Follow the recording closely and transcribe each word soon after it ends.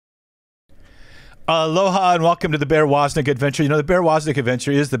Aloha and welcome to the Bear Woznick Adventure. You know, the Bear Woznick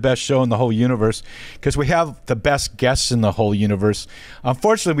Adventure is the best show in the whole universe because we have the best guests in the whole universe.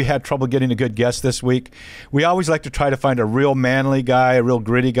 Unfortunately, we had trouble getting a good guest this week. We always like to try to find a real manly guy, a real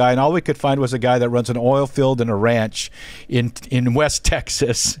gritty guy, and all we could find was a guy that runs an oil field and a ranch in West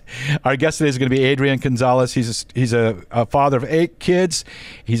Texas. Our guest today is going to be Adrian Gonzales. He's a father of 8 kids.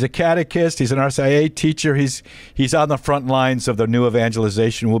 He's a catechist. He's an RCIA teacher. He's on the front lines of the new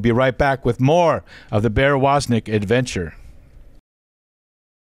evangelization. We'll be right back with more of the Bear Woznick Adventure.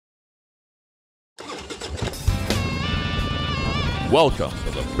 Welcome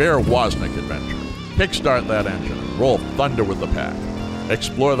to the Bear Woznick Adventure. Kickstart that engine and roll thunder with the pack.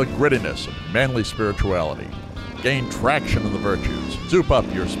 Explore the grittiness of manly spirituality. Gain traction in the virtues. Soup up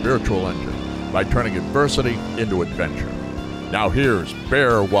your spiritual engine by turning adversity into adventure. Now here's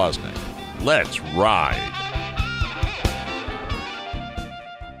Bear Woznick. Let's ride.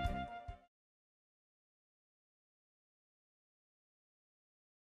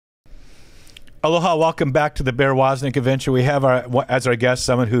 Aloha, welcome back to the Bear Woznick Adventure. We have as our guest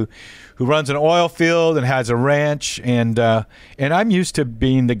someone who runs an oil field and has a ranch, and I'm used to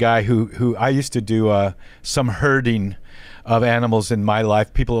being the guy who I used to do some herding of animals in my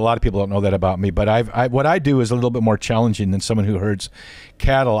life. A lot of people don't know that about me, but what I do is a little bit more challenging than someone who herds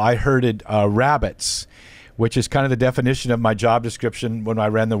cattle. I herded rabbits, which is kind of the definition of my job description when I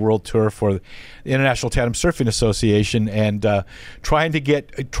ran the world tour for the International Tandem Surfing Association, and trying to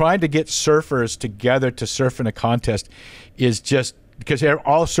get surfers together to surf in a contest is just because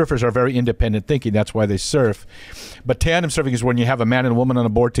all surfers are very independent thinking. That's why they surf. But tandem surfing is when you have a man and a woman on a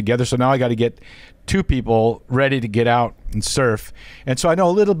board together. So now I got to get 2 people ready to get out and surf. And so I know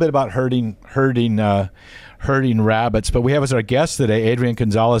a little bit about herding rabbits. But we have as our guest today Adrian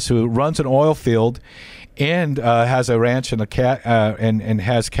Gonzales, who runs an oil field and has a ranch and and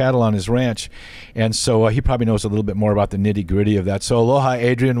has cattle on his ranch, and so he probably knows a little bit more about the nitty gritty of that. So aloha,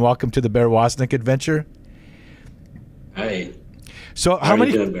 Adrian. Welcome to the Bear Woznick Adventure. Hi. So how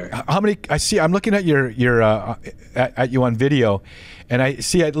many? I see. I'm looking at at you on video, and I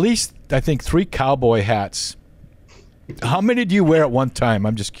see at least I think 3 cowboy hats. How many do you wear at one time?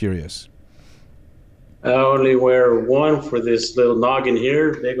 I'm just curious. I only wear one for this little noggin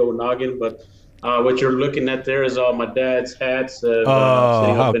here, big old noggin, but what you're looking at there is all my dad's hats sitting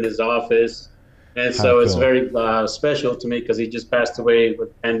up in his office. And so it's very special to me because he just passed away with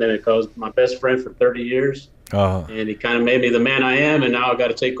the pandemic. I was my best friend for 30 years. And he kind of made me the man I am, and now I've got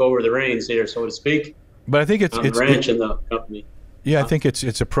to take over the reins here, so to speak. But I think it's the ranch and the company. Yeah, I think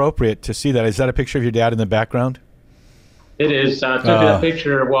it's appropriate to see that. Is that a picture of your dad in the background? It is. I took that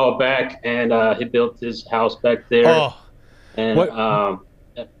picture a while back, and he built his house back there. And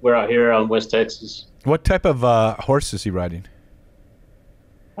we're out here on West Texas. What type of horse is he riding?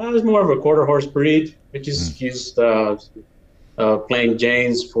 It was more of a quarter horse breed. We just used playing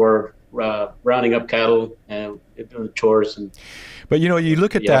Janes for rounding up cattle and doing the chores. But you know, you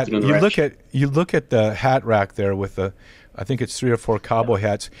look at that. You look at the hat rack there with the, I think it's 3 or 4 cowboy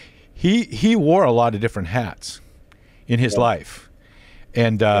hats. He wore a lot of different hats in his life.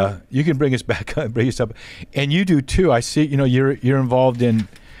 And you can bring us back, bring us up, and you do too. I see. You know, you're involved in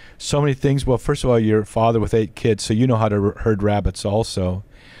so many things. Well, first of all, you're a father with 8 kids, so you know how to herd rabbits also.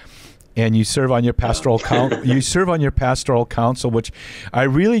 And you serve on your pastoral council, which I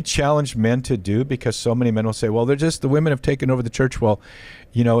really challenge men to do, because so many men will say, "Well, the women have taken over the church." Well,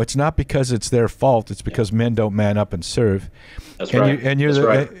 you know, it's not because it's their fault. It's because men don't man up and serve. That's right. And you're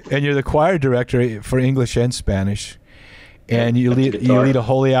the choir director for English and Spanish. And you lead a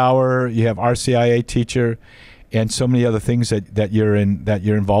holy hour. You have RCIA teacher, and so many other things that you're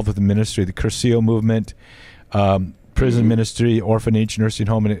involved with the ministry, the Curcio movement, prison ministry, orphanage, nursing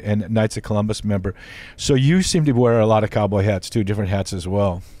home, and Knights of Columbus member. So you seem to wear a lot of cowboy hats too, different hats as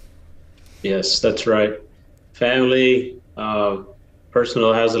well. Yes, that's right. Family,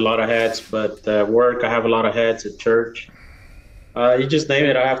 personal has a lot of hats, but work I have a lot of hats at church. You just name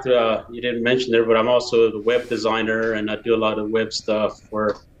it. I have to. You didn't mention there, but I'm also the web designer, and I do a lot of web stuff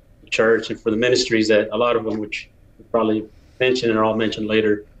for the church and for the ministries. That a lot of them, which we'll probably mention, and I'll mention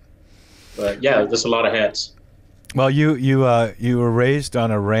later. But yeah, there's a lot of hats. Well, you were raised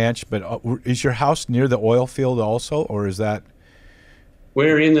on a ranch, but is your house near the oil field also, or is that?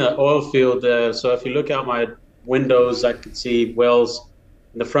 We're in the oil field. So if you look out my windows, I can see wells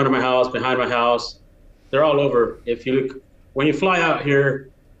in the front of my house, behind my house. They're all over. If you look. When you fly out here,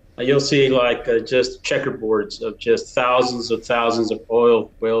 you'll see like just checkerboards of just thousands of oil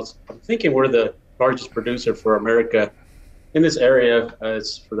wells. I'm thinking we're the largest producer for America in this area.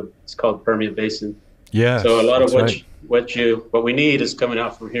 It's called Permian Basin. Yeah. So a lot of what we need is coming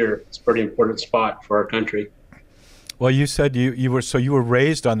out from here. It's a pretty important spot for our country. Well, you said you were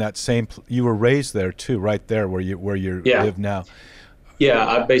raised on that same. You were raised there too, right there where you live now. Yeah,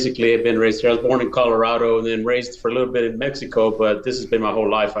 I basically have been raised here. I was born in Colorado and then raised for a little bit in Mexico, but this has been my whole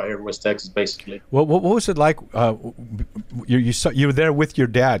life out here in West Texas, basically. Well, what was it like? You were there with your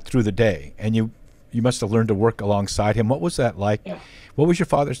dad through the day, and you must have learned to work alongside him. What was that like? Yeah. What was your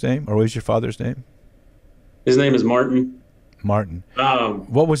father's name, or what was your father's name? His name is Martin. Martin.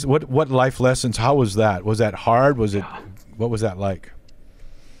 What life lessons? How was that? Was that hard? What was that like?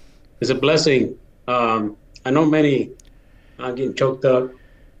 It's a blessing. I know many. I'm getting choked up.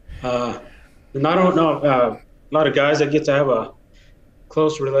 And I don't know a lot of guys that get to have a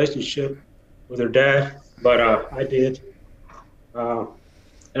close relationship with their dad, but I did.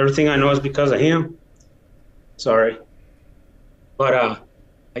 Everything I know is because of him. Sorry. But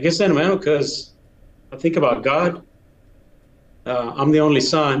I get sentimental because I think about God. I'm the only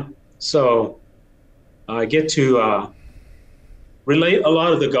son, so I get to relate a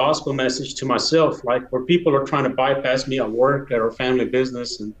lot of the gospel message to myself, like where people are trying to bypass me at work, at our family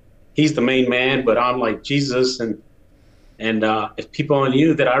business, and he's the main man, but I'm like Jesus. And if people only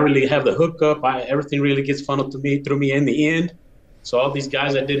knew that I really have the hookup, everything really gets funneled to me through me in the end. So all these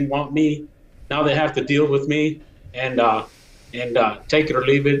guys that didn't want me, now they have to deal with me, and take it or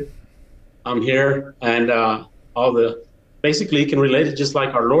leave it. I'm here, and basically you can relate it just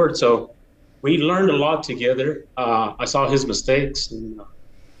like our Lord. So we learned a lot together. I saw his mistakes and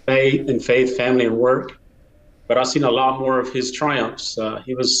faith, family, and work, but I've seen a lot more of his triumphs.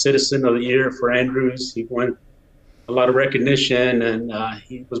 He was Citizen of the Year for Andrews. He won a lot of recognition, and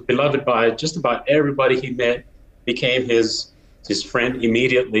he was beloved by just about everybody he met, became his friend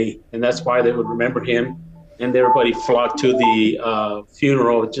immediately, and that's why they would remember him. And everybody flocked to the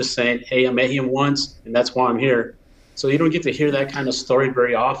funeral just saying, hey, I met him once, and that's why I'm here. So you don't get to hear that kind of story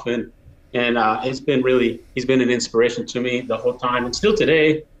very often. And he's been an inspiration to me the whole time. And still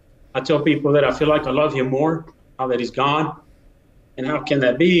today, I tell people that I feel like I love him more now that he's gone. And how can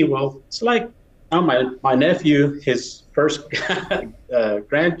that be? Well, it's like my nephew, his first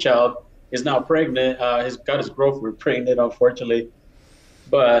grandchild, is now pregnant. He's got his girlfriend pregnant, unfortunately.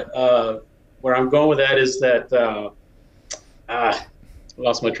 But where I'm going with that is that I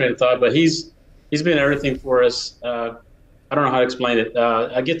lost my train of thought. But he's been everything for us. I don't know how to explain it.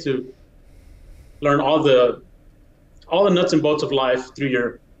 I get to learn all the nuts and bolts of life through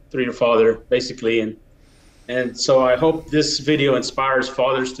your father, basically. And so I hope this video inspires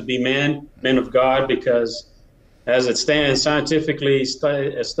fathers to be men of God, because as it stands scientifically,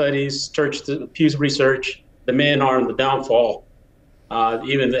 studies, church, Pew's research, the men are in the downfall.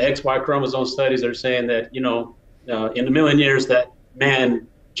 Even the XY chromosome studies are saying that, in a million years, that man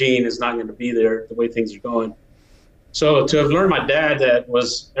gene is not going to be there the way things are going. So to have learned my dad, that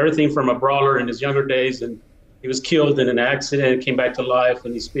was everything from a brawler in his younger days, and he was killed in an accident, came back to life,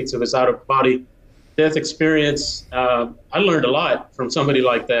 and he speaks of his out-of-body death experience. I learned a lot from somebody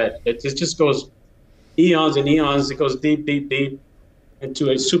like that. It just goes eons and eons. It goes deep, deep, deep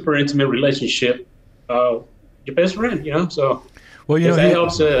into a super intimate relationship. Your best friend, So if that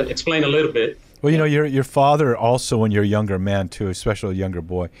helps explain a little bit. Well, your father also, when you're a younger man too, especially a younger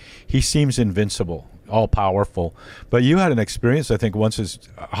boy, he seems invincible, all powerful. But you had an experience, I think, once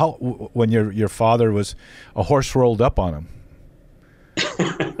when your father was a horse rolled up on him.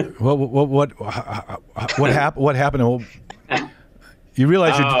 What happened? What happened? Well, you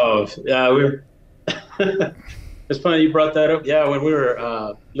realize it's funny you brought that up. Yeah, when we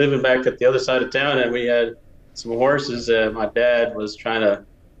were living back at the other side of town, and we had some horses, my dad was trying to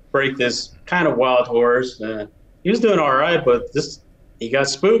break this kind of wild horse. He was doing all right, but he got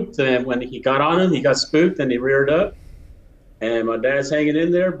spooked, and when he got on him, he got spooked and he reared up, and my dad's hanging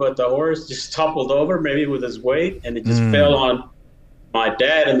in there, but the horse just toppled over, maybe with his weight, and it just fell on my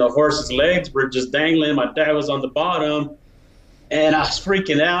dad, and the horse's legs were just dangling. My dad was on the bottom, and I was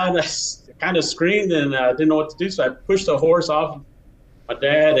freaking out. I kind of screamed, and I didn't know what to do, so I pushed the horse off my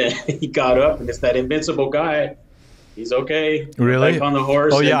dad, and he got up, and it's that invincible guy. He's okay. Really? Back on the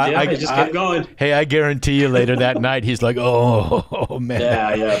horse. Oh, yeah. He just kept going. Hey, I guarantee you later that night, he's like, oh man. Yeah,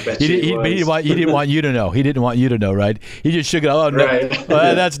 I bet he didn't want you to know. He didn't want you to know, right? He just shook it. Oh, no. Right.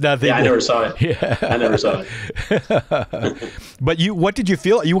 Well, that's nothing. Yeah, I never saw it. Yeah. I never saw it. But what did you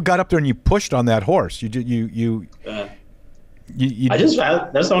feel? You got up there and you pushed on that horse. That's the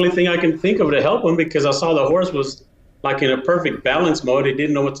only thing I can think of to help him, because I saw the horse was like in a perfect balance mode. It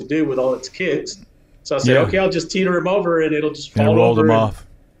didn't know what to do with all its kicks. So I said, okay, I'll just teeter him over and it'll just fall over. And rolled him off.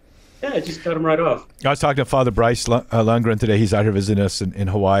 Yeah, I just cut them right off. I was talking to Father Bryce Lundgren today. He's out here visiting us in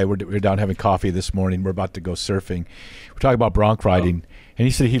Hawaii. We're down having coffee this morning. We're about to go surfing. We're talking about bronc riding. And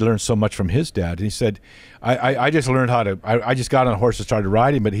he said he learned so much from his dad. And he said, I just learned how to, I just got on a horse and started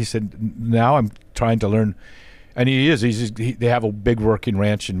riding. But he said, now I'm trying to learn. And they have a big working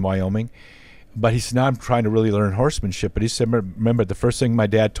ranch in Wyoming. But he said, now I'm trying to really learn horsemanship. But he said, remember, the first thing my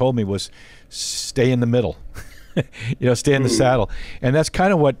dad told me was stay in the middle. Stay in the saddle. And that's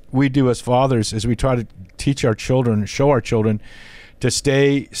kind of what we do as fathers, is we try to teach our children, show our children to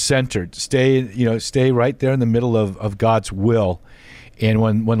stay centered, stay right there in the middle of God's will. And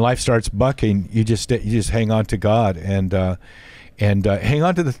when life starts bucking, you just hang on to God and hang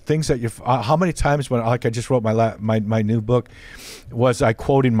on to the things that how many times when, like I just wrote my new book, was I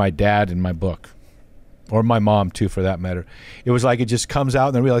quoting my dad in my book, or my mom too, for that matter. It was like it just comes out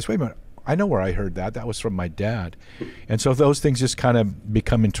and I realize, wait a minute, I know where I heard that. That was from my dad. And so those things just kind of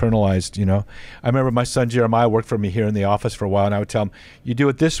become internalized, I remember my son Jeremiah worked for me here in the office for a while, and I would tell him, you do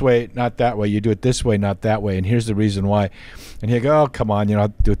it this way, not that way. You do it this way, not that way. And here's the reason why. And he'd go, oh, come on, I'll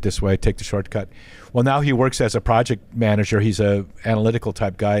do it this way, take the shortcut. Well, now he works as a project manager. He's a analytical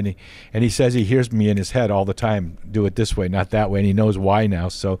type guy, and he says he hears me in his head all the time, do it this way, not that way, and he knows why now.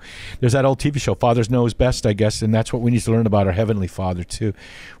 So there's that old TV show, Fathers Knows Best, I guess, and that's what we need to learn about our Heavenly Father, too.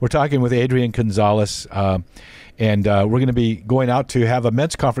 We're talking with Adrian Gonzales, and we're going to be going out to have a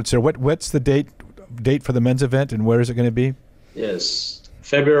men's conference there. What's the date for the men's event, and where is it going to be? Yes,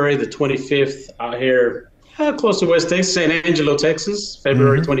 February the 25th out here, close to West Texas, San Angelo, Texas,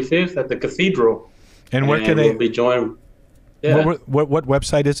 February 25th at the Cathedral. And where can they we'll be joined? Yeah. What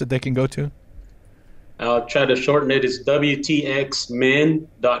website is it they can go to? I'll try to shorten it. It's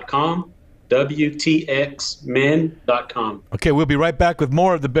WTXmen.com. WTXmen.com. Okay, we'll be right back with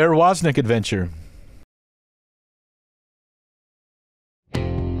more of the Bear Woznick adventure.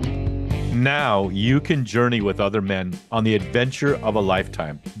 Now you can journey with other men on the adventure of a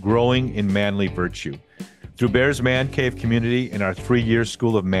lifetime, growing in manly virtue, through Bear's Man Cave community and our 3-year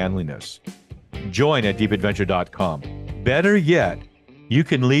School of Manliness. Join at deepadventure.com. Better yet, you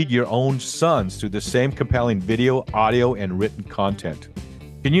can lead your own sons through the same compelling video, audio, and written content.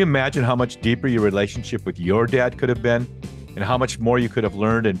 Can you imagine how much deeper your relationship with your dad could have been, and how much more you could have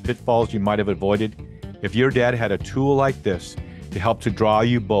learned and pitfalls you might have avoided if your dad had a tool like this to help to draw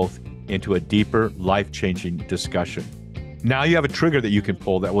you both into a deeper, life-changing discussion? Now you have a trigger that you can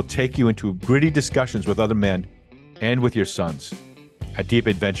pull that will take you into gritty discussions with other men and with your sons at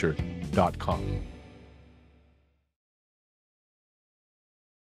deepadventure.com.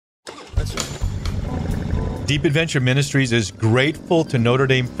 Deep Adventure Ministries is grateful to Notre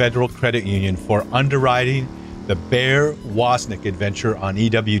Dame Federal Credit Union for underwriting the Bear Woznick adventure on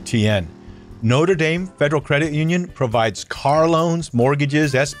EWTN. Notre Dame Federal Credit Union provides car loans,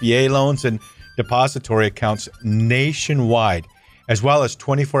 mortgages, SBA loans, and depository accounts nationwide, as well as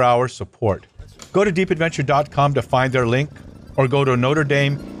 24-hour support. Go to deepadventure.com to find their link, or go to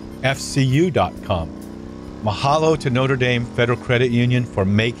NotreDameFCU.com. Mahalo to Notre Dame Federal Credit Union for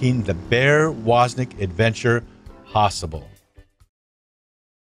making the Bear Woznick adventure possible.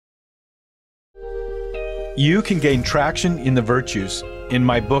 You can gain traction in the virtues in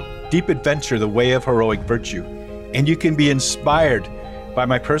my book, Deep Adventure, The Way of Heroic Virtue, and you can be inspired by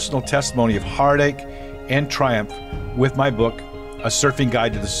my personal testimony of heartache and triumph with my book, A Surfing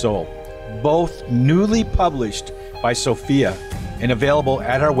Guide to the Soul, both newly published by Sophia and available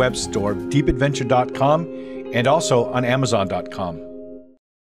at our web store, deepadventure.com, and also on Amazon.com.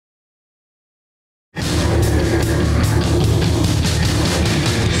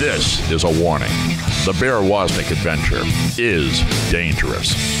 This is a warning. The Bear Woznick adventure is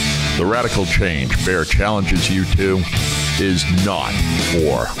dangerous. The radical change Bear challenges you to is not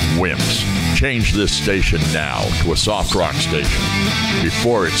for wimps. Change this station now to a soft rock station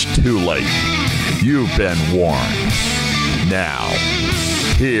before it's too late. You've been warned. Now,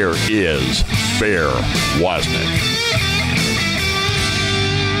 here is Bear Woznick.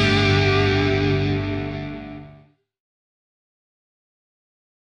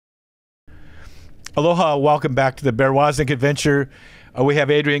 Aloha, welcome back to the Bear Woznick adventure. We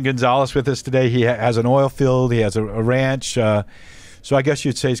have Adrian Gonzales with us today. He has an oil field, he has a ranch, so I guess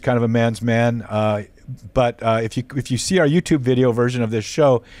you'd say he's kind of a man's man. But if you see our YouTube video version of this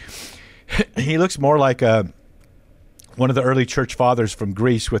show, he looks more like one of the early church fathers from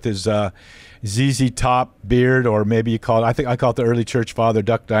Greece with his ZZ Top beard, or maybe you call it, I call it the early church father,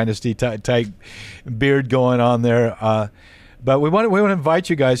 Duck Dynasty type beard going on there. But we want to invite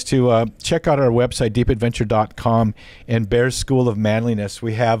you guys to check out our website, deepadventure.com, and Bear's School of Manliness.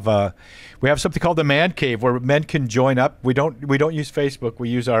 We have something called the Man Cave where men can join up. We don't use Facebook.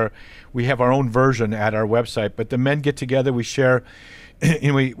 We have our own version at our website. But the men get together. We share.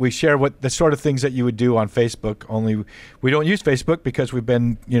 And we share what the sort of things that you would do on Facebook. Only we don't use Facebook because we've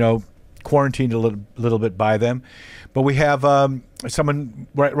been quarantined a little bit by them. But we have someone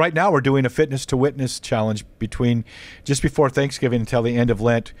right now. We're doing a fitness to witness challenge just before Thanksgiving until the end of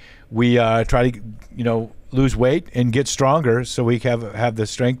Lent. We try to lose weight and get stronger so we have the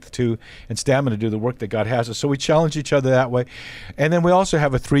strength and stamina to do the work that God has us. So we challenge each other that way. And then we also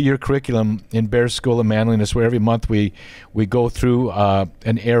have a 3-year curriculum in Bear's School of Manliness where every month we go through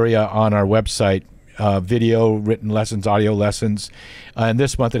an area on our website, video, written lessons, audio lessons. And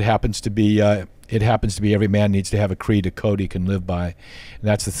this month it happens to be every man needs to have a creed, a code he can live by. And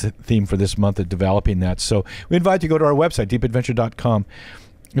that's the theme for this month of developing that. So we invite you to go to our website, deepadventure.com.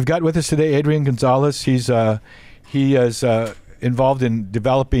 We've got with us today Adrian Gonzales. He is involved in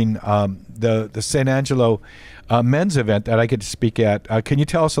developing the San Angelo men's event that I get to speak at. Can you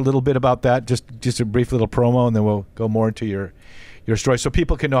tell us a little bit about that? Just a brief little promo, and then we'll go more into your story, so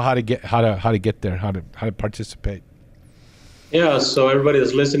people can know how to get there, how to participate. Yeah. So everybody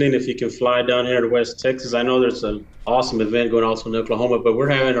that's listening, if you can fly down here to West Texas, I know there's an awesome event going also in Oklahoma, but we're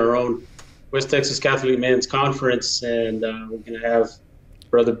having our own West Texas Catholic Men's Conference, and we're going to have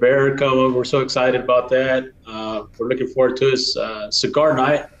Brother Bear come over. We're so excited about that. We're looking forward to his cigar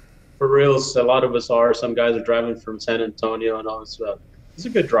night. For reals, a lot of us are. Some guys are driving from San Antonio and all this stuff. It's a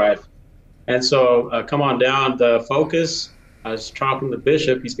good drive. And so come on down. The focus, I was talking to the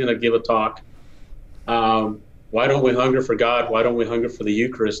bishop. He's going to give a talk. Why don't we hunger for God? Why don't we hunger for the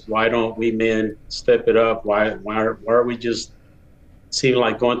Eucharist? Why don't we men step it up? Why are we just seem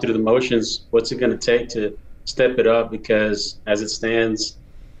like going through the motions? What's it going to take to step it up? Because as it stands,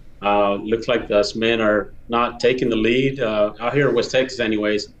 looks like us men are not taking the lead out here in West Texas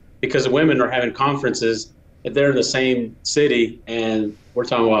anyways, because the women are having conferences. They're in the same city, and we're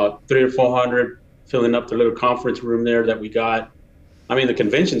talking about 300 or 400 filling up the little conference room there that we got. I mean, the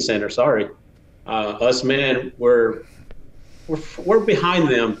convention center, sorry. Us men, we're behind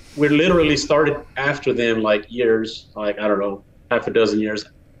them. We literally started after them like years, like, I don't know, half a dozen years.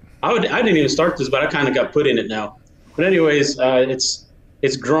 I didn't even start this, but I kind of got put in it now. But anyways,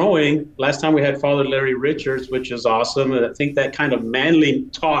 it's growing. Last time we had Father Larry Richards, which is awesome. And I think that kind of manly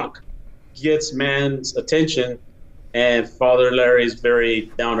talk gets man's attention. And Father Larry is very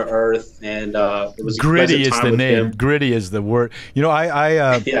down to earth, and it was gritty is the name. Him. Gritty is the word.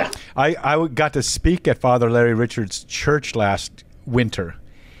 I got to speak at Father Larry Richards' church last winter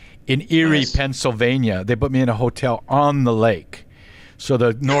in Erie, nice. Pennsylvania. They put me in a hotel on the lake. So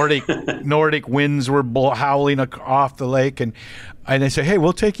the Nordic winds were howling off the lake, and they say, "Hey,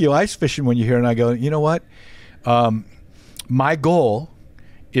 we'll take you ice fishing when you're here." And I go, "You know what? My goal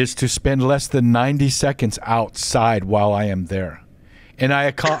is to spend less than 90 seconds outside while I am there." And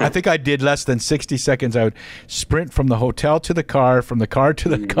I think I did less than 60 seconds. I would sprint from the hotel to the car, from the car to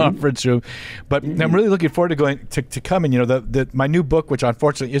the conference room. But I'm really looking forward to going to coming. My new book, which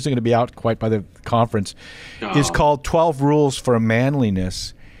unfortunately isn't going to be out quite by the conference, is called 12 Rules for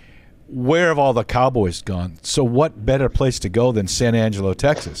Manliness. Where have all the cowboys gone? So what better place to go than San Angelo,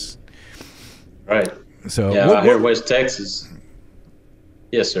 Texas? Right. So out here in West Texas.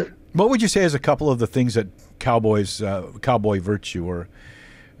 Yes, sir. What would you say is a couple of the things that cowboy virtue, or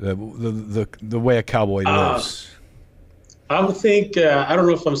the way a cowboy lives? I would think, I don't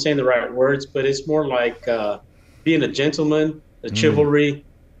know if I'm saying the right words, but it's more like being a gentleman, the chivalry,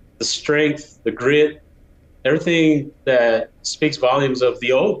 the strength, the grit, everything that speaks volumes of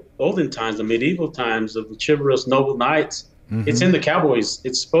the olden times, the medieval times, of the chivalrous noble knights. It's in the cowboys.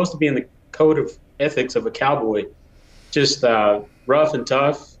 It's supposed to be in the code of ethics of a cowboy. Just rough and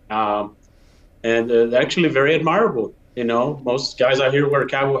tough, and actually very admirable. Most guys out here wear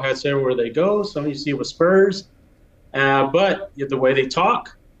cowboy hats everywhere they go. Some you see with spurs, but the way they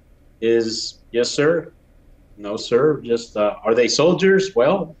talk is yes, sir, no, sir. Just are they soldiers?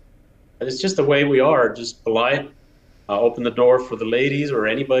 Well, it's just the way we are. Just polite. Open the door for the ladies or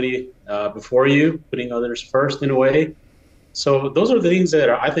anybody before you, putting others first in a way. So those are the things that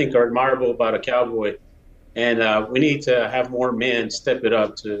I think are admirable about a cowboy. And we need to have more men step it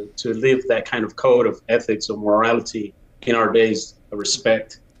up to live that kind of code of ethics or morality in our days of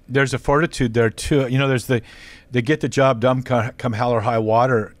respect. There's a fortitude there too. There's they get the job done come hell or high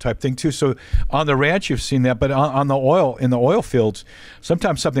water type thing too. So on the ranch you've seen that, but on the oil fields,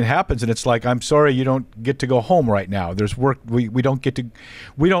 sometimes something happens and it's like, I'm sorry, you don't get to go home right now. There's work. We don't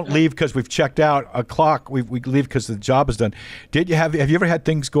leave because we've checked out a clock. We leave because the job is done. Have you ever had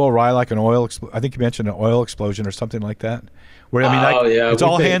things go awry like an I think you mentioned an oil explosion or something like that? Where it's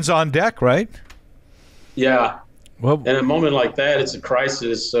all hands on deck, right? Yeah. Well, in a moment like that, it's a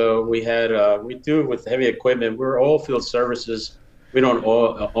crisis. So we do it with heavy equipment. We're oil field services. We don't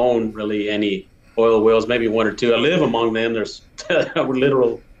own really any oil wells, maybe one or two. I live among them. There's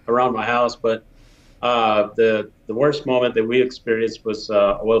literal around my house. But the worst moment that we experienced was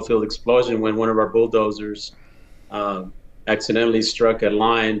oil field explosion when one of our bulldozers accidentally struck a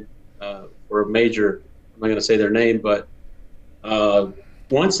line for a major. I'm not going to say their name, but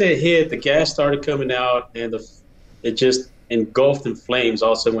once it hit, the gas started coming out, and it just engulfed in flames.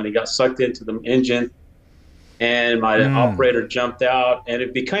 Also, when it got sucked into the engine, and my operator jumped out, and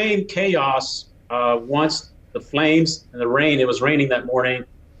it became chaos. Once the flames and the rain, it was raining that morning. It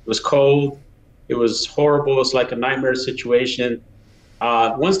was cold. It was horrible. It was like a nightmare situation.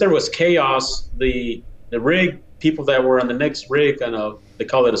 Once there was chaos, the rig people that were on the next rig, they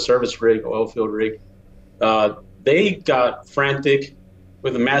call it a service rig, oil field rig. They got frantic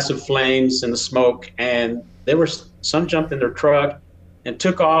with the massive flames and the smoke, and some jumped in their truck and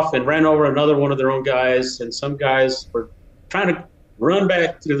took off and ran over another one of their own guys, and some guys were trying to run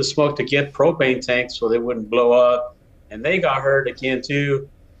back through the smoke to get propane tanks so they wouldn't blow up, and they got hurt again too.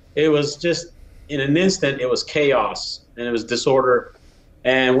 It was just, in an instant, it was chaos and it was disorder.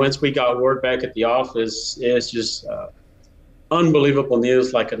 And once we got word back at the office, it's just unbelievable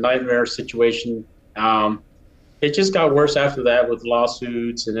news, like a nightmare situation. It just got worse after that with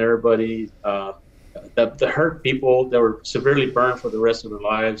lawsuits and everybody. The hurt people that were severely burned for the rest of their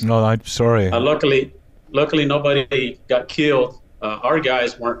lives. No, I'm sorry. Luckily nobody got killed. Our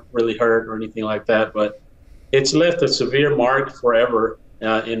guys weren't really hurt or anything like that, but it's left a severe mark forever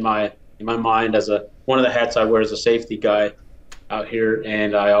in my mind as one of the hats I wear as a safety guy out here,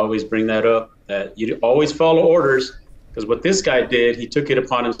 and I always bring that up, that you always follow orders, because what this guy did, he took it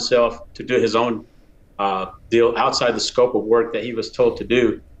upon himself to do his own deal outside the scope of work that he was told to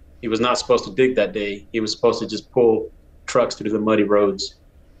do. He was not supposed to dig that day. He was supposed to just pull trucks through the muddy roads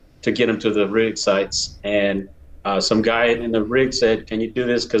to get them to the rig sites. And some guy in the rig said, "Can you do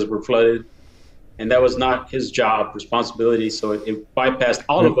this because we're flooded?" And that was not his job, responsibility. So it bypassed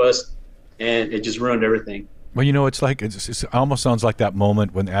all of us, and it just ruined everything. Well, it's like it almost sounds like that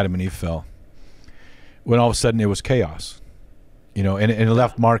moment when Adam and Eve fell, when all of a sudden it was chaos, and it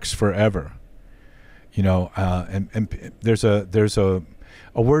left marks forever. And there's a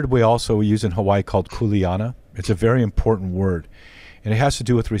word we also use in Hawaii called kuleana. It's a very important word, and it has to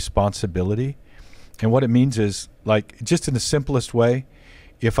do with responsibility. And what it means is, like, just in the simplest way,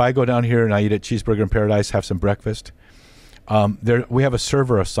 if I go down here and I eat at Cheeseburger in Paradise, have some breakfast, we have a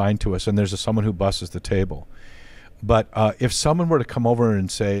server assigned to us, and there's someone who busses the table. But if someone were to come over and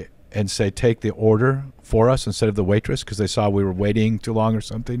say, take the order for us instead of the waitress because they saw we were waiting too long or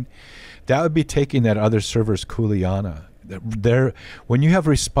something, that would be taking that other server's kuleana. When you have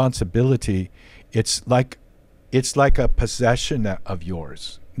responsibility, it's like a possession of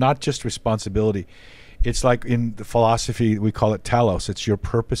yours, not just responsibility. It's like in the philosophy, we call it telos. It's your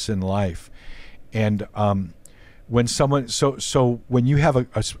purpose in life. And when someone, so when you have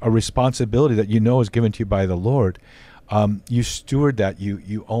a responsibility that is given to you by the Lord, you steward that,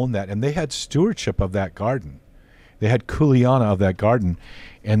 you own that. And they had stewardship of that garden. They had kuleana of that garden.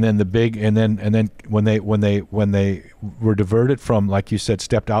 And then and then when they were diverted from, like you said,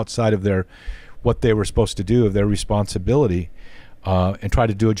 stepped outside of what they were supposed to do, of their responsibility, and tried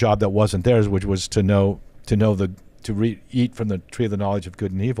to do a job that wasn't theirs, which was to eat from the tree of the knowledge of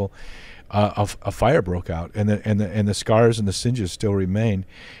good and evil, a fire broke out, and the scars and the singes still remain.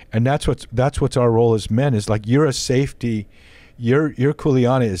 And that's what's our role as men, is like, you're a safety, your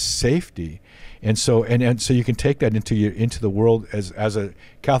kuleana is safety. And so you can take that into the world as a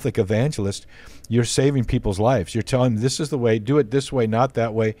Catholic evangelist. You're saving people's lives. You're telling them, this is the way, do it this way, not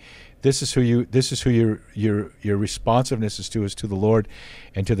that way. This is who your responsiveness is to the Lord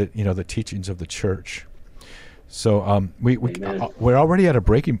and to the teachings of the church. So we're already at a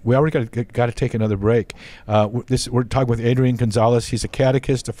breaking. We already got to take another break. We're talking with Adrian Gonzales. He's a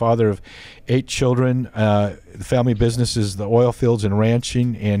catechist, a father of 8 children. The family business is the oil fields and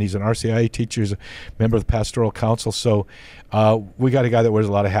ranching, and he's an RCIA teacher. He's a member of the pastoral council. So we got a guy that wears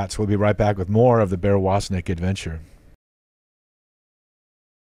a lot of hats. We'll be right back with more of the Bear Woznick adventure.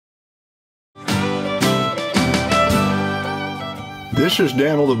 This is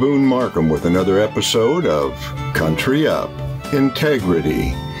Daniel the Boone Markham with another episode of Country Up,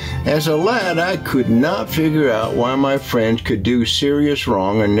 Integrity. As a lad, I could not figure out why my friends could do serious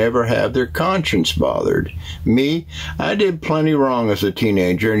wrong and never have their conscience bothered. Me, I did plenty wrong as a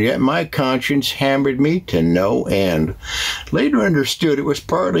teenager, and yet my conscience hammered me to no end. Later understood it was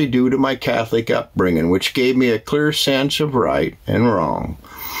partly due to my Catholic upbringing, which gave me a clear sense of right and wrong.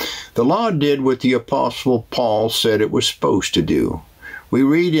 The law did what the Apostle Paul said it was supposed to do. We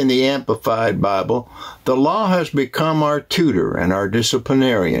read in the Amplified Bible, "The law has become our tutor and our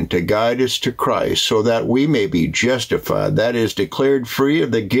disciplinarian to guide us to Christ so that we may be justified, that is, declared free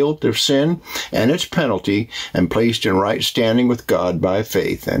of the guilt of sin and its penalty and placed in right standing with God by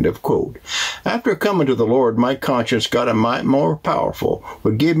faith." End of quote. After coming to the Lord, my conscience got a mite more powerful,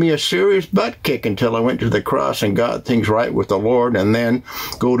 would give me a serious butt kick until I went to the cross and got things right with the Lord, and then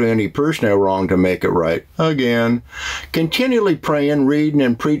go to any person I wronged to make it right again. Continually praying, reading,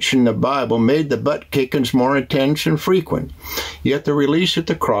 and preaching the Bible made the butt kickings more intense and frequent. Yet the release at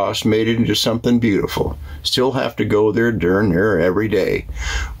the cross made it into something beautiful. Still have to go there darn near every day.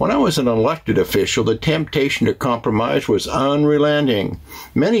 When I was an elected official, the temptation to compromise was unrelenting.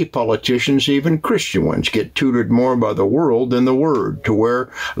 Many politicians, even Christian ones, get tutored more by the world than the Word, to where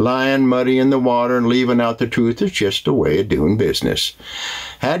lying muddy in the water and leaving out the truth is just a way of doing business.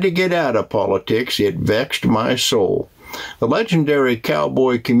 Had to get out of politics. It vexed my soul. The legendary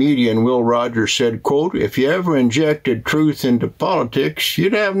cowboy comedian Will Rogers said, quote, "If you ever injected truth into politics,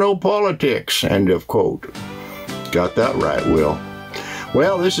 you'd have no politics." End of quote. Got that right, Will.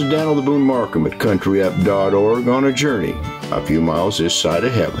 Well, this is Daniel the Boone Markham at CountryUp.org on a journey a few miles this side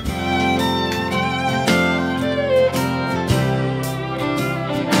of heaven.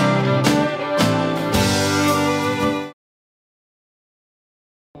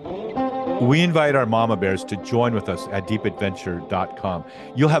 We invite our mama bears to join with us at deepadventure.com.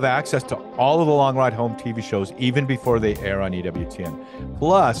 You'll have access to all of the Long Ride Home TV shows even before they air on EWTN.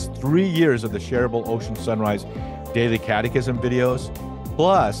 Plus, 3 years of the shareable Ocean Sunrise Daily Catechism videos.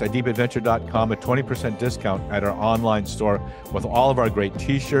 Plus, at deepadventure.com, a 20% discount at our online store with all of our great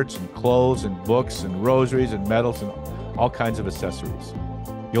t-shirts and clothes and books and rosaries and medals and all kinds of accessories.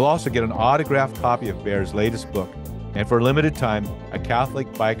 You'll also get an autographed copy of Bear's latest book, and for a limited time, a Catholic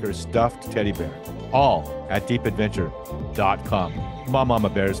biker stuffed teddy bear. All at deepadventure.com. Come on, Mama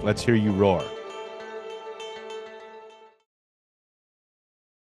Bears, let's hear you roar.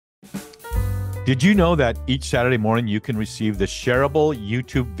 Did you know that each Saturday morning you can receive the shareable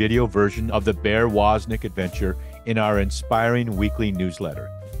YouTube video version of the Bear Woznick adventure in our inspiring weekly newsletter,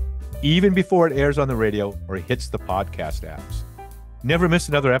 even before it airs on the radio or hits the podcast apps? Never miss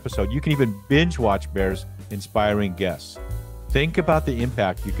another episode. You can even binge watch Bear's inspiring guests. Think about the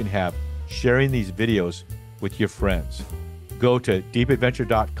impact you can have sharing these videos with your friends. Go to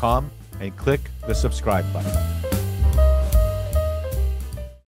deepadventure.com and click the subscribe button.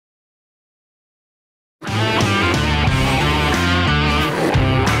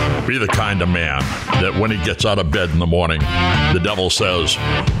 Be the kind of man that when he gets out of bed in the morning, the devil says,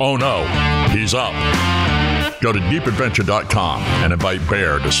 "Oh no, he's up." Go to deepadventure.com and invite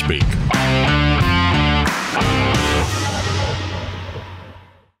Bear to speak.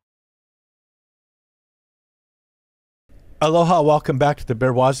 Aloha, welcome back to the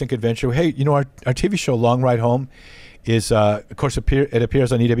Bear Woznick Adventure. Hey, you know, our TV show Long Ride Home is, of course, it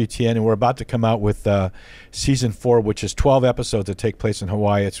appears on EWTN, and we're about to come out with season 4, which is 12 episodes that take place in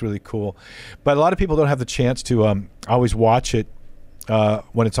Hawaii. It's really cool. But a lot of people don't have the chance to always watch it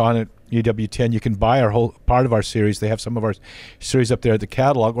when it's on at EWTN. You can buy our whole part of our series. They have some of our series up there at the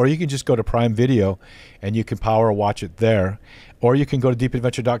catalog, or you can just go to Prime Video and you can power watch it there. Or you can go to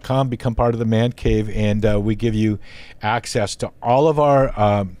deepadventure.com, become part of the Man Cave, and we give you access to all of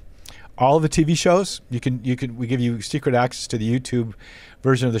our all of the TV shows. We give you secret access to the YouTube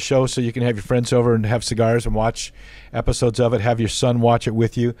version of the show, so you can have your friends over and have cigars and watch episodes of it. Have your son watch it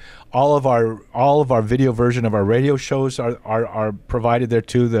with you. All of our video version of our radio shows are provided there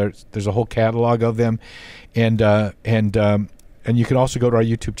too. There's a whole catalog of them, and you can also go to our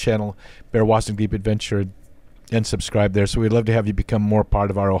YouTube channel, Bear Woznick Deep Adventure, and subscribe there. So we'd love to have you become more part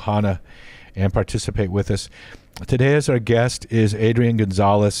of our Ohana and participate with us. Today, as our guest is Adrian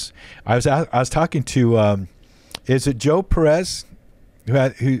Gonzales. I was talking to is it Joe Perez,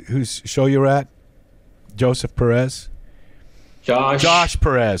 whose show you're at? Joseph Perez? Josh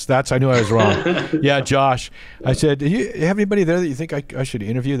Perez. I knew I was wrong. Yeah, Josh. I said, do you have anybody there that you think I should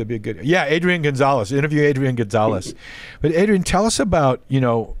interview? That'd be a good. Yeah, Adrian Gonzales. Interview Adrian Gonzales. But Adrian, tell us about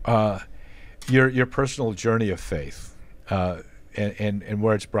your personal journey of faith and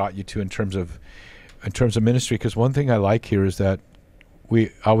where it's brought you to in terms of ministry. Because one thing I like here is that I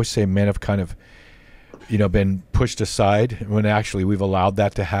always say men have kind of, been pushed aside when actually we've allowed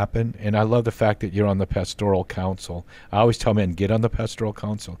that to happen. And I love the fact that you're on the pastoral council. I always tell men, get on the pastoral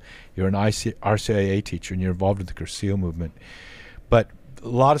council. You're an RCIA teacher and you're involved in the Cursillo movement. But a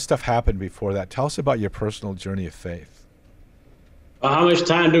lot of stuff happened before that. Tell us about your personal journey of faith. How much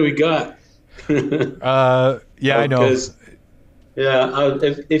time do we got? Yeah, I know. Yeah,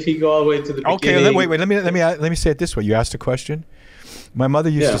 if you go all the way to the beginning. Okay, wait. Let me say it this way. You asked a question. My mother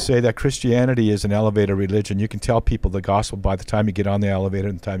used to say that Christianity is an elevator religion. You can tell people the gospel by the time you get on the elevator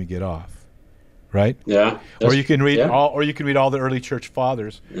and the time you get off, right? Yeah. Or you can read all the early church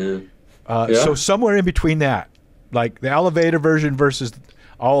fathers. Yeah. So somewhere in between that, like the elevator version versus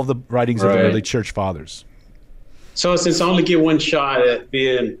all of the writings of the early church fathers. So since I only get one shot at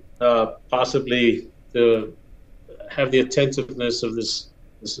being possibly to have the attentiveness of this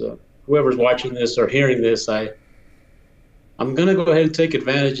whoever's watching this or hearing this, I'm going to go ahead and take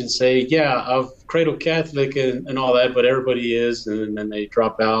advantage and say, yeah, I've cradle Catholic and all that, but everybody is, and then they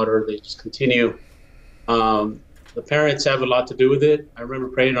drop out or they just continue. The parents have a lot to do with it. I remember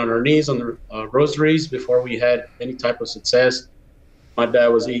praying on our knees on the rosaries before we had any type of success. My dad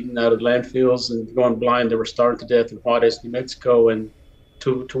was eating out of landfills and going blind. They were starved to death in Juarez, New Mexico, and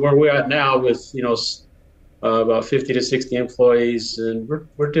to where we're at now with about 50 to 60 employees, and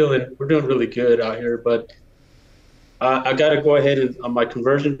we're doing really good out here. But I got to go ahead and on my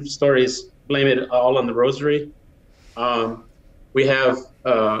conversion stories, blame it all on the rosary. We have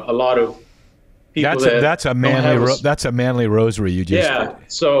a lot of people that's a manly rosary you just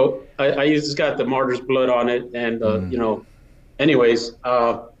did. So I just got the martyr's blood on it, and anyways,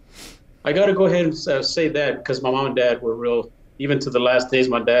 I got to go ahead and say that because my mom and dad were real. Even to the last days,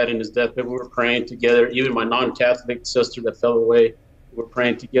 my dad in his deathbed, we were praying together. Even my non-Catholic sister that fell away, we were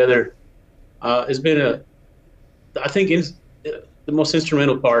praying together. It's been I think it's the most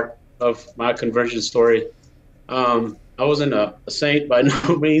instrumental part of my conversion story. I wasn't a saint by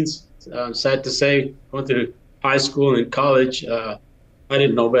no means. Sad to say, went through high school and college. I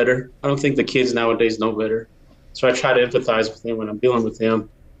didn't know better. I don't think the kids nowadays know better. So I try to empathize with them when I'm dealing with them.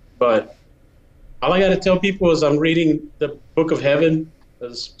 But all I got to tell people is I'm reading the Book of Heaven,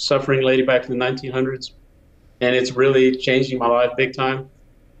 a suffering lady back in the 1900s, and it's really changing my life big time.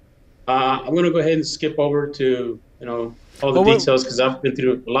 I'm going to go ahead and skip over to all the details because I've been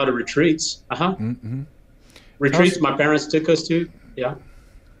through a lot of retreats. Retreats my parents took us to. Yeah.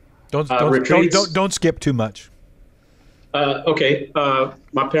 Don't skip too much. Okay.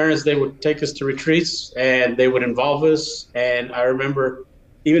 My parents, they would take us to retreats and they would involve us. And I remember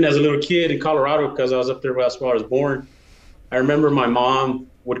even as a little kid in Colorado, because I was up there where I was born, I remember my mom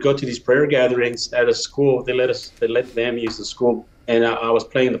would go to these prayer gatherings at a school. They let them use the school. And I was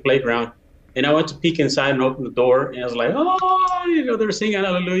playing in the playground. And I went to peek inside and open the door. And I was like, oh, they're singing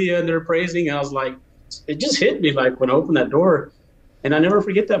hallelujah and they're praising. And I was like, it just hit me like when I opened that door. And I never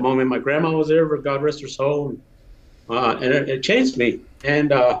forget that moment. My grandma was there, God rest her soul. And it changed me. And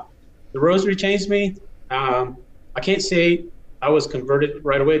the rosary changed me. I can't say I was converted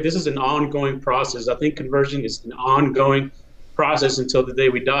right away. This is an ongoing process. I think conversion is an ongoing process until the day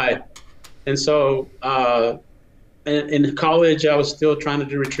we die. And so in college, I was still trying to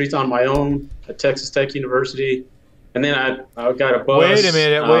do retreats on my own at Texas Tech University. And then I got a bus. Wait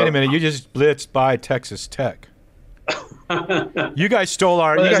a minute. You just blitzed by Texas Tech. You guys stole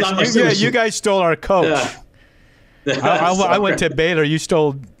our. You guys stole our coach. Yeah. I went to Baylor. You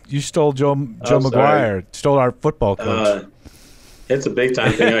stole Joe McGuire. Stole our football coach. It's a big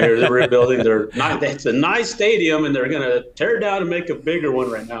time thing out here. They're rebuilding. It's a nice stadium, and they're going to tear it down and make a bigger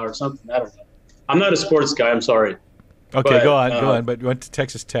one right now or something. I don't know. I'm not a sports guy. I'm sorry. Okay, go on. But you went to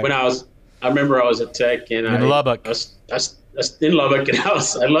Texas Tech. I remember I was at Tech in Lubbock. I was in Lubbock, and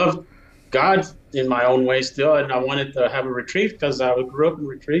I loved God in my own way still, and I wanted to have a retreat because I grew up in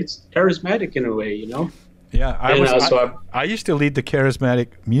retreats, charismatic in a way, Yeah, I used to lead the charismatic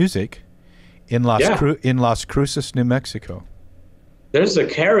music in Las Cruces, New Mexico. There's a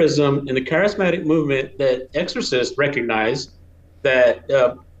charism in the charismatic movement that exorcists recognize that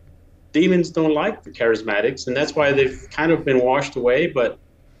demons don't like the charismatics, and that's why they've kind of been washed away. But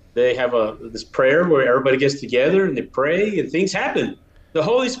they have this prayer where everybody gets together and they pray and things happen. The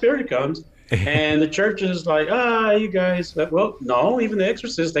Holy Spirit comes, and the church is like, you guys. Well, no, even the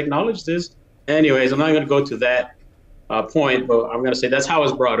exorcists acknowledge this. Anyways, I'm not going to go to that point, but I'm going to say that's how I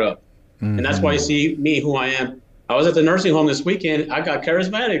was brought up. Mm-hmm. And that's why you see me, who I am. I was at the nursing home this weekend. I got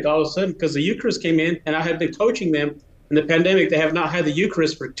charismatic all of a sudden because the Eucharist came in, and I had been coaching them. In the pandemic, they have not had the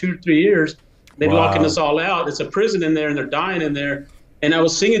Eucharist for 2 or 3 years. They're locking us all out. It's a prison in there, and they're dying in there. And I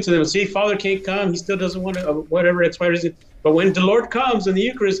was singing to them, see, Father can't come. He still doesn't want to, whatever, X, Y, reason. But when the Lord comes in the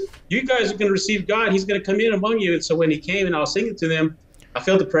Eucharist, you guys are going to receive God. He's going to come in among you. And so when he came and I was singing to them, I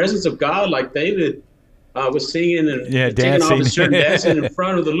felt the presence of God like David was singing and taking off his shirt and dancing in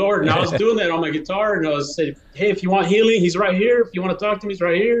front of the Lord. And I was doing that on my guitar. And I was saying, hey, if you want healing, he's right here. If you want to talk to him, he's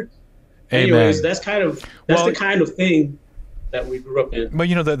right here. Amen. Anyways, that's the kind of thing that we grew up in. Well,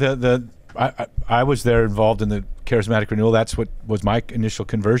 you know, I was there involved in the charismatic renewal. That's what was my initial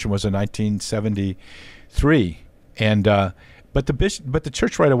conversion, was in 1973. And but the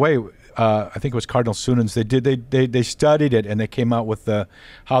church right away, I think it was Cardinal Sunans. They studied it and they came out with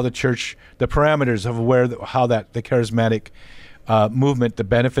how the church, the parameters of how the charismatic movement, the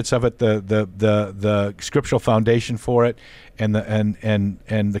benefits of it, the scriptural foundation for it, and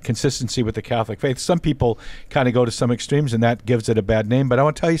the consistency with the Catholic faith. Some people kind of go to some extremes, and that gives it a bad name. But I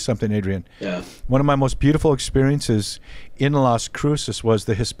want to tell you something, Adrian. Yeah. One of my most beautiful experiences in Las Cruces was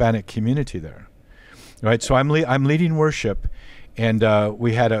the Hispanic community there. Right. So I'm leading worship, and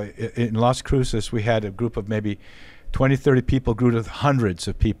we had in Las Cruces we had a group of maybe 20, 30 people, grew to hundreds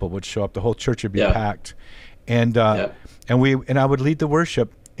of people would show up. The whole church would be packed, and I would lead the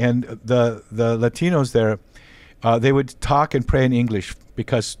worship, and the Latinos there, they would talk and pray in English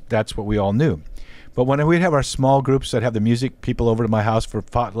because that's what we all knew. But when we'd have our small groups that have the music people over to my house for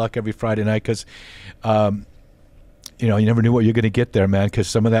potluck every Friday night, because you know, you never knew what you're going to get there, man, because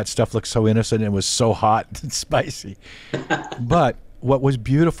some of that stuff looked so innocent and it was so hot and spicy. But what was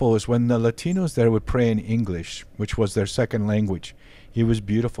beautiful is when the Latinos there would pray in English, which was their second language. It was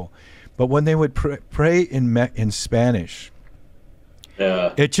beautiful. But when they would pray in Spanish,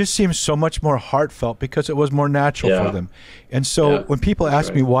 it just seems so much more heartfelt because it was more natural for them. And so when people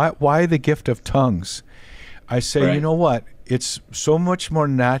ask me why the gift of tongues, I say, you know what? It's so much more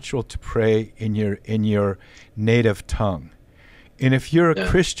natural to pray in your native tongue. And if you're a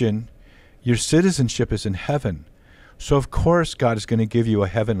Christian, your citizenship is in heaven. So of course God is going to give you a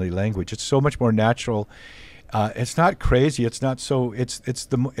heavenly language. It's so much more natural. It's not crazy. It's not so. It's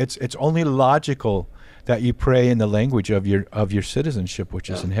only logical that you pray in the language of your citizenship, which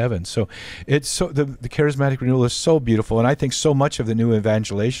is in heaven. So it's so the charismatic renewal is so beautiful, and I think so much of the new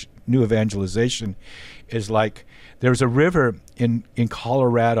evangelization is like there's a river in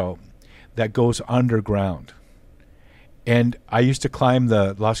Colorado that goes underground. And I used to climb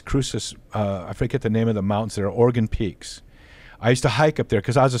the Las Cruces, I forget the name of the mountains there, Organ Peaks. I used to hike up there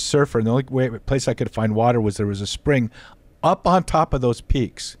because I was a surfer, and the only place I could find water was there was a spring up on top of those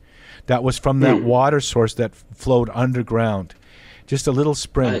peaks that was from that water source that flowed underground, just a little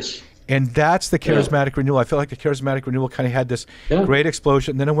spring. Nice. And that's the charismatic renewal. I feel like the charismatic renewal kind of had this great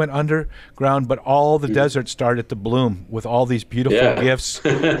explosion, and then it went underground, but all the desert started to bloom with all these beautiful gifts,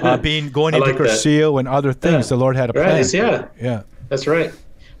 going into Cursillo and other things. The Lord had a plan. Yeah, that's right.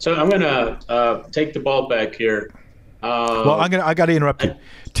 So I'm going to take the ball back here. Well, I got to interrupt you.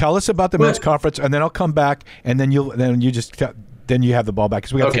 Tell us about the men's conference, and then I'll come back, and then you have the ball back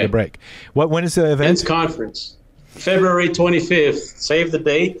because we got to take a break. When is the event? Men's conference, February 25th. Save the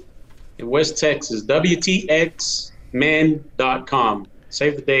date. In West Texas, WTXmen.com.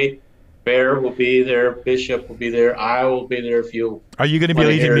 Save the date. Bear will be there. Bishop will be there. I will be there. If you are you going to be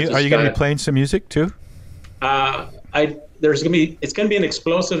leading? Are you going to be playing some music too? It's going to be an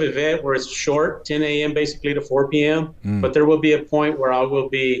explosive event where it's short, 10 a.m. basically to 4 p.m. But there will be a point where I will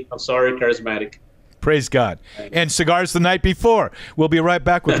be. I'm sorry, charismatic. Praise God. And cigars the night before. We'll be right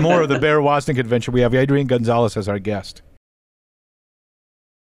back with more of the Bear Woznick adventure. We have Adrian Gonzales as our guest.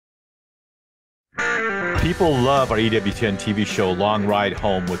 People love our EWTN TV show, Long Ride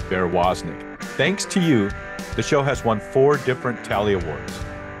Home with Bear Woznick. Thanks to you, the show has won 4 different Tally Awards.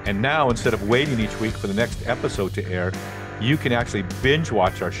 And now, instead of waiting each week for the next episode to air, you can actually binge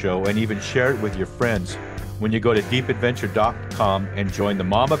watch our show and even share it with your friends when you go to deepadventure.com and join the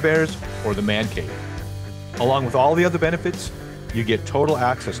Mama Bears or the Man Cave. Along with all the other benefits, you get total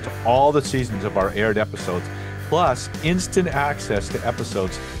access to all the seasons of our aired episodes, plus instant access to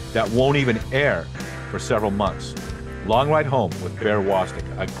episodes that won't even air for several months. Long Ride Home with Bear Woznick,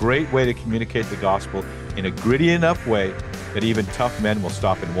 a great way to communicate the gospel in a gritty enough way that even tough men will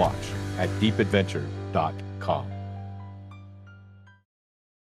stop and watch at deepadventure.com.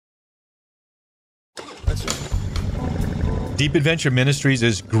 Deep Adventure Ministries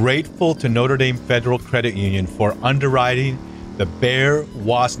is grateful to Notre Dame Federal Credit Union for underwriting the Bear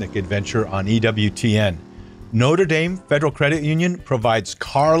Woznick adventure on EWTN. Notre Dame Federal Credit Union provides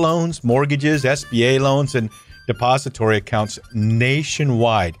car loans, mortgages, SBA loans, and depository accounts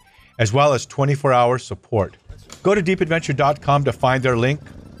nationwide, as well as 24-hour support. Go to deepadventure.com to find their link,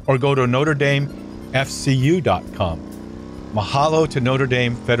 or go to NotreDameFCU.com. Mahalo to Notre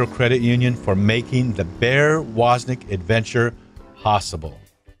Dame Federal Credit Union for making the Bear Woznick adventure possible.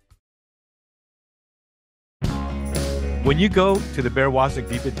 When you go to the Bear Woznick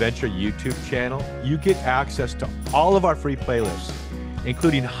Deep Adventure YouTube channel, you get access to all of our free playlists,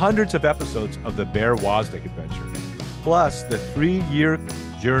 including hundreds of episodes of the Bear Woznick Adventure, plus the 3-year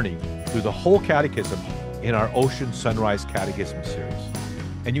journey through the whole catechism in our Ocean Sunrise Catechism series.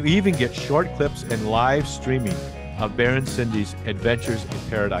 And you even get short clips and live streaming of Bear and Cindy's Adventures in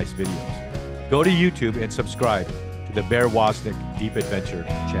Paradise videos. Go to YouTube and subscribe to the Bear Woznick Deep Adventure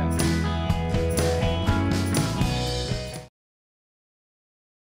channel.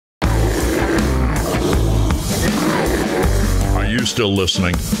 Are you still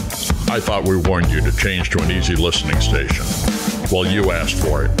listening? I thought we warned you to change to an easy listening station. Well, you asked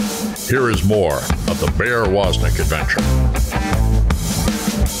for it. Here is more of the Bear Woznick Adventure.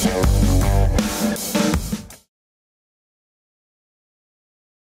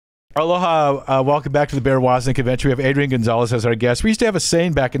 Aloha, welcome back to the Bear Woznick Adventure. We have Adrian Gonzales as our guest. We used to have a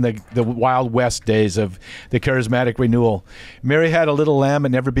saying back in the Wild West days of the charismatic renewal. Mary had a little lamb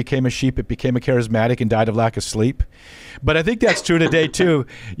and never became a sheep. It became a charismatic and died of lack of sleep. But I think that's true today, too.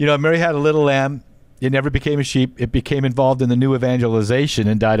 You know, Mary had a little lamb. It never became a sheep. It became involved in the new evangelization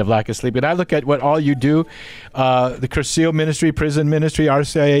and died of lack of sleep. And I look at what all you do, the Cursillo Ministry, Prison Ministry,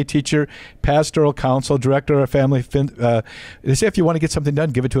 RCIA teacher, pastoral counsel, director of family. They say if you want to get something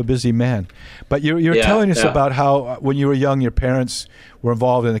done, give it to a busy man. But you're telling us about how when you were young, your parents were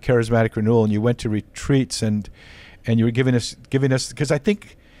involved in the charismatic renewal, and you went to retreats, and you were giving us because I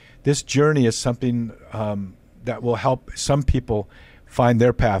think this journey is something that will help some people find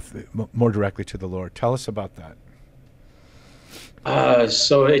their path more directly to the Lord. Tell us about that.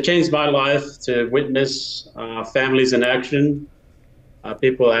 So it changed my life to witness families in action.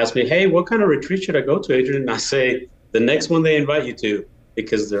 People ask me, hey, what kind of retreat should I go to, Adrian? And I say, the next one they invite you to,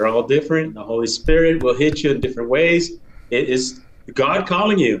 because they're all different. The Holy Spirit will hit you in different ways. It is God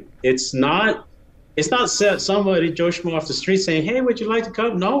calling you. It's not somebody, Joe Schmo off the street saying, hey, would you like to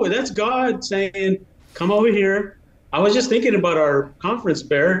come? No, that's God saying, come over here. I was just thinking about our conference,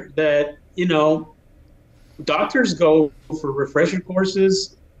 Bear, that, you know, doctors go for refresher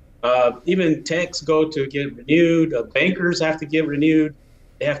courses. Even techs go to get renewed. Bankers have to get renewed.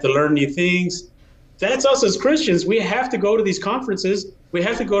 They have to learn new things. That's us as Christians. We have to go to these conferences. We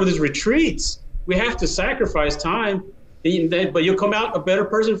have to go to these retreats. We have to sacrifice time, but you'll come out a better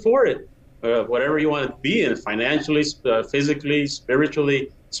person for it. Whatever you want to be in, financially, physically,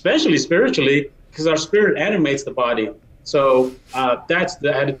 spiritually, especially spiritually, because our spirit animates the body. So that's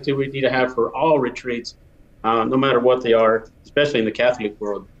the attitude we need to have for all retreats, no matter what they are, especially in the Catholic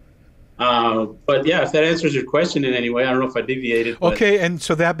world. But yeah, if that answers your question in any way, I don't know if I deviated. Okay, and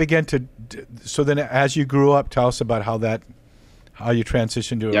so that began to. So then, as you grew up, tell us about how you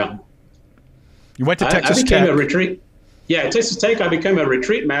transitioned to. You went to Texas I became Tech. a retreat. Yeah, at Texas Tech, I became a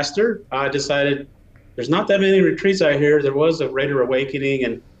retreat master. I decided there's not that many retreats out here. There was a Greater Awakening,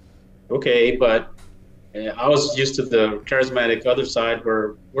 and okay, but I was used to the charismatic other side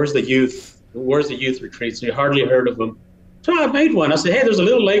where's the youth retreats? You hardly heard of them. So I made one. I said, hey, there's a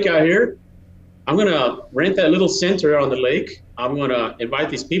little lake out here. I'm going to rent that little center on the lake. I'm going to invite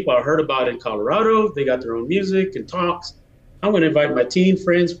these people I heard about in Colorado. They got their own music and talks. I'm going to invite my teen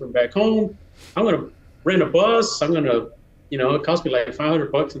friends from back home. I'm going to rent a bus. I'm going to, it cost me like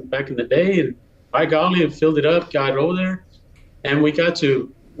 $500 back in the day. And by golly, it filled it up, got over there. And we got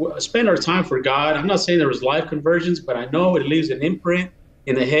to spend our time for God. I'm not saying there was life conversions, but I know it leaves an imprint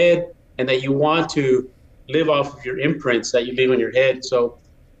in the head, and that you want to live off of your imprints that you leave on your head. So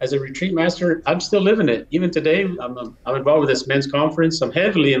as a retreat master, I'm still living it. Even today, I'm involved with this men's conference. I'm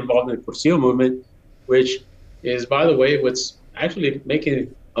heavily involved in the Cursillo movement, which is, by the way, what's actually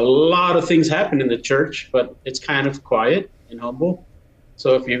making a lot of things happen in the church, but it's kind of quiet and humble.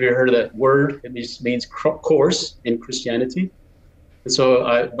 So if you've ever heard of that word, it just means course in Christianity. And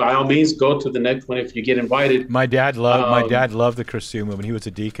so, by all means, go to the next one if you get invited. My dad loved the Cursillo movement. He was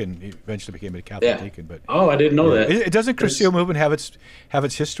a deacon. He eventually became a Catholic deacon. But I didn't know that. Doesn't Cursillo movement have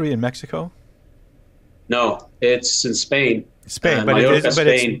its history in Mexico? No, it's in Spain. Spain, but it's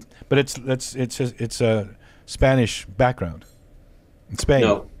a Spanish background. In Spain.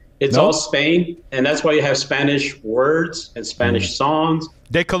 No, it's all Spain, and that's why you have Spanish words and Spanish songs.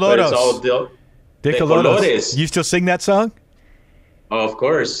 De Colores. De Colores. You still sing that song? Oh, of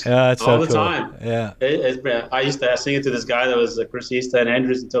course. Yeah, it's all the cool. time. Yeah. I used to sing it to this guy that was a Cursista in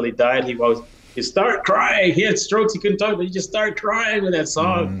Andrews until he died. He start crying. He had strokes. He couldn't talk, but he just started crying with that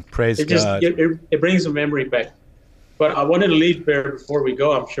song. Praise God. It brings a memory back. But I wanted to leave there before we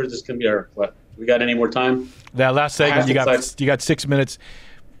go. I'm sure this can be our We got any more time? That last segment, you got 6 minutes.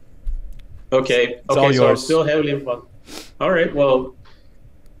 Okay. It's all so I'm yours. still heavily involved. All right. Well,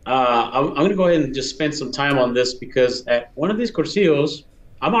 I'm going to go ahead and just spend some time on this because at one of these cursillos,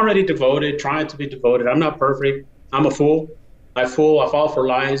 I'm already devoted, trying to be devoted. I'm not perfect. I'm a fool. I fall for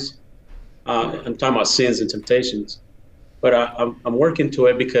lies. I'm talking about sins and temptations. But I'm working to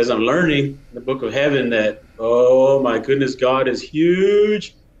it because I'm learning in the book of heaven that, oh my goodness, God is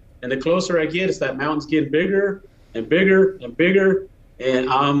huge. And the closer I get, it's that mountain's getting bigger and bigger and bigger. And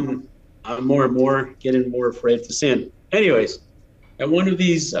I'm more and more getting more afraid to sin. Anyways, at one of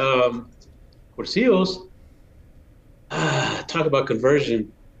these cursillos, talk about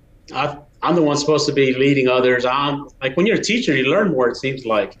conversion. I'm the one supposed to be leading others. I'm like, when you're a teacher, you learn more, it seems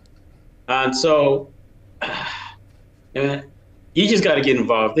like. And so you just got to get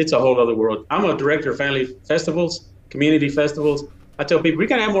involved. It's a whole other world. I'm a director of family festivals, community festivals. I tell people, we're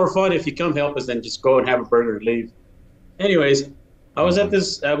going to have more fun if you come help us than just go and have a burger and leave. Anyways, I was at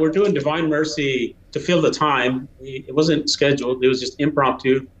this, we're doing Divine Mercy to fill the time. It wasn't scheduled. It was just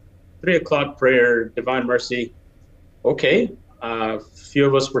impromptu. 3 o'clock prayer, Divine Mercy. Okay. A few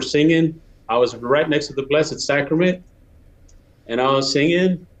of us were singing. I was right next to the Blessed Sacrament. And I was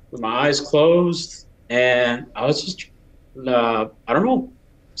singing with my eyes closed. And I was just, I don't know,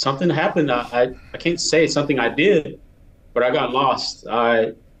 something happened. I can't say it's something I did, but I got lost.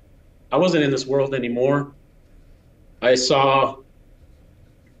 I wasn't in this world anymore. I saw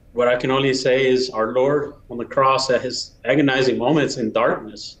what I can only say is our Lord on the cross at his agonizing moments in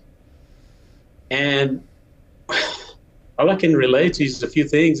darkness. And all I can relate to is a few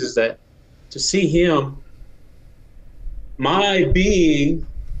things is that to see him, my being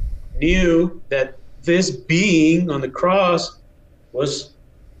knew that this being on the cross was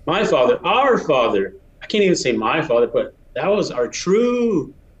my Father, our Father. I can't even say my Father, but that was our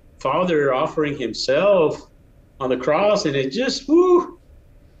true Father offering himself on the cross. And it just, whoo,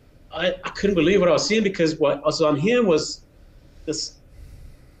 I couldn't believe what I was seeing, because what was on him was this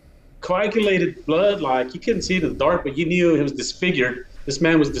coagulated blood. Like, you couldn't see it in the dark, but you knew he was disfigured. This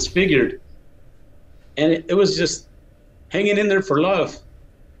man was disfigured. And it was just hanging in there for love.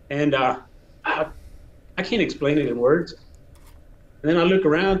 And I can't explain it in words. And then I look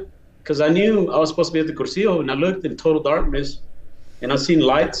around, because I knew I was supposed to be at the Cursillo, and I looked in total darkness, and I seen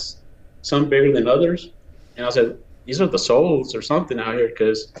lights, some bigger than others. And I said, these are the souls or something out here,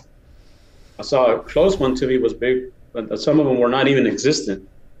 because I saw a close one to me was big, but some of them were not even existent,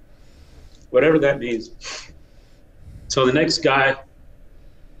 whatever that means. So the next guy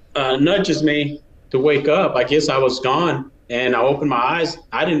nudges me to wake up. I guess I was gone, and I opened my eyes.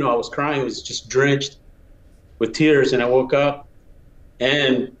 I didn't know I was crying. It was just drenched with tears, and I woke up.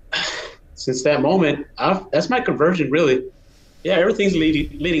 And since that moment, that's my conversion, really. Yeah, everything's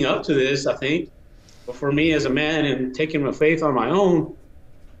leading up to this, I think. But for me as a man and taking my faith on my own,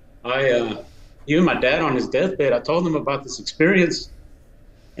 even my dad on his deathbed, I told him about this experience.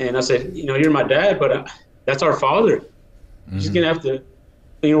 And I said, you're my dad, but that's our Father. Mm-hmm. He's going to have to,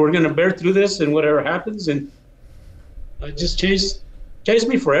 we're going to bear through this and whatever happens. And it just changed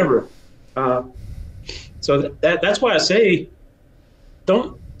me forever. So that's why I say,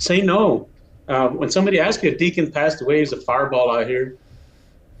 don't say no. When somebody asks you, a deacon passed away, he's a fireball out here.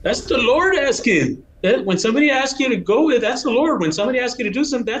 That's the Lord asking. When somebody asks you to go with, that's the Lord. When somebody asks you to do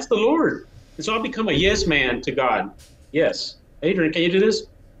something, that's the Lord. And so I'll become a yes man to God. Yes. Adrian, can you do this?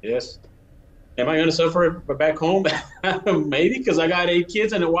 Yes. Am I going to suffer back home? Maybe, because I got 8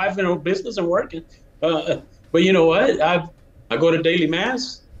 kids and a wife and a business and working. But you know what? I go to daily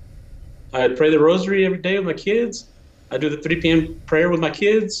mass. I pray the rosary every day with my kids. I do the 3 p.m. prayer with my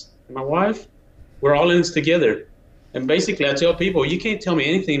kids and my wife. We're all in this together. And basically, I tell people, you can't tell me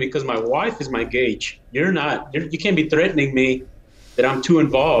anything because my wife is my gauge. You can't be threatening me that I'm too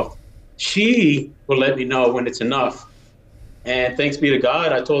involved. She will let me know when it's enough. And thanks be to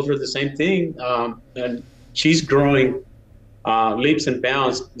God, I told her the same thing. And she's growing leaps and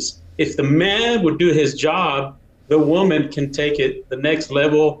bounds. If the man would do his job, the woman can take it the next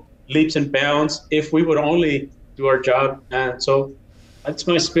level, leaps and bounds, if we would only do our job. And so that's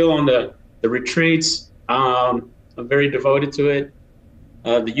my spiel on the retreats. I'm very devoted to it.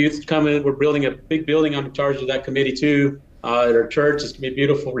 The youth coming, we're building a big building. I'm in charge of that committee too. At our church, it's gonna be a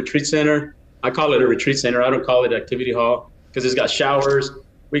beautiful retreat center. I call it a retreat center. I don't call it activity hall, because it's got showers.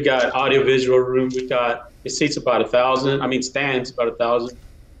 We got audio-visual room. It seats about 1,000. Stands about 1,000.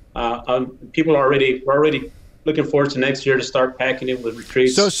 We're already looking forward to next year to start packing it with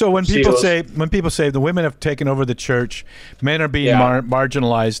retreats. So when people say the women have taken over the church, men are being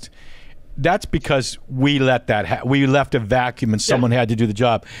marginalized, that's because we let that we left a vacuum and someone had to do the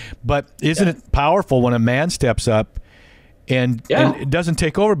job. But isn't it powerful when a man steps up and it doesn't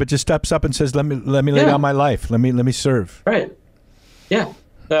take over, but just steps up and says, "Let me lay down my life. Let me serve." Right. Yeah.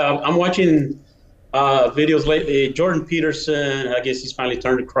 I'm watching videos lately. Jordan Peterson, I guess he's finally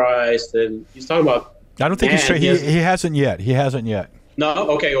turned to Christ, and he's talking about. I don't think he hasn't yet. He hasn't yet. No.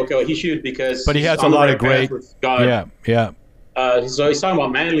 Okay. He should, because. But he has a lot of great. God. Yeah. So he's talking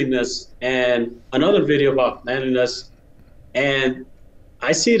about manliness, and another video about manliness, and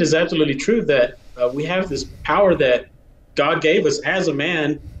I see it as absolutely true that we have this power that God gave us as a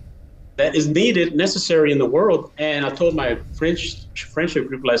man that is needed, necessary in the world. And I told my friendship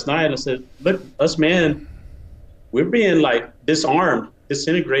group last night, I said, look, us men, we're being like disarmed,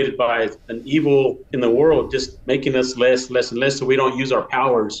 disintegrated by an evil in the world, just making us less and less, so we don't use our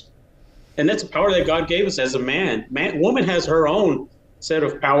powers. And that's a power that God gave us as a man. Woman has her own set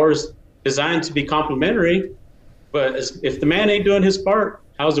of powers designed to be complementary, but if the man ain't doing his part,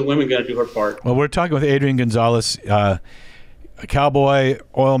 how's the woman going to do her part? Well, we're talking with Adrian Gonzales, a cowboy,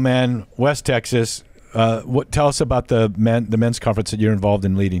 oil man, West Texas. Tell us about the men's conference that you're involved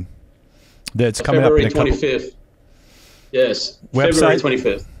in leading. That's coming February up in a 25th. Yes, website? February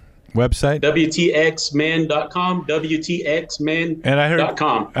 25th. Website? WTXman.com, WTXman.com. And I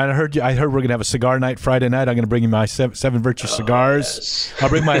heard we're going to have a cigar night Friday night. I'm going to bring you my seven Virtue cigars. Yes. I'll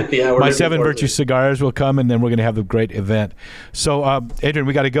bring my my seven Virtue cigars will come, and then we're going to have a great event. So, Adrian,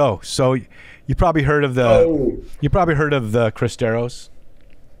 we got to go. So, you probably heard of the Cristeros.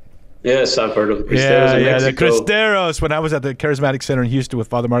 Yes, I've heard of the Cristeros. Yeah, the Cristeros. When I was at the Charismatic Center in Houston with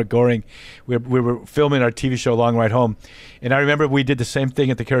Father Mark Goring, we were filming our TV show Long Ride Home, and I remember we did the same thing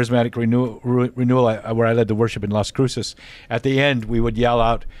at the Charismatic Renewal where I led the worship in Las Cruces. At the end, we would yell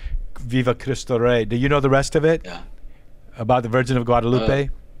out, "Viva Cristo Rey." Do you know the rest of it? Yeah. About the Virgin of Guadalupe?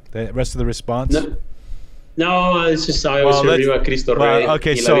 The rest of the response? No, it's just I always hear Viva Cristo Rey.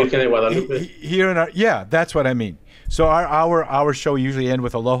 Okay, y so la Virgen de Guadalupe. Here in our that's what I mean. So our show usually end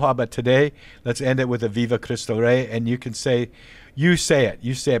with Aloha, but today let's end it with a Viva Cristo Rey, and you can say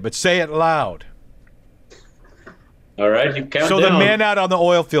it, but say it loud. All right, you count so down. The man out on the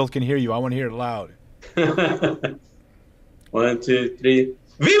oil field can hear you. I want to hear it loud. 1, 2, 3.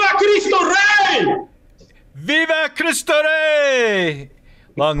 Viva Cristo Rey! Viva Cristo Rey!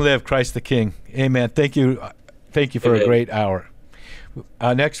 Long live Christ the King. Amen. Thank you for a great hour.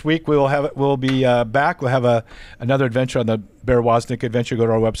 Next week we'll be back. We'll have another adventure on the Bear Woznick adventure. Go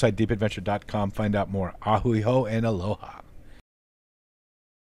to our website, deepadventure.com. Find out more. Ahui ho and aloha.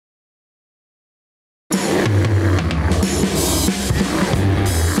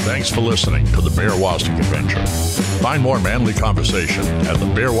 Thanks for listening to the Bear Woznick Adventure. Find more manly conversation at the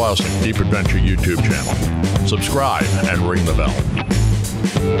Bear Woznick Deep Adventure YouTube channel. Subscribe and ring the bell.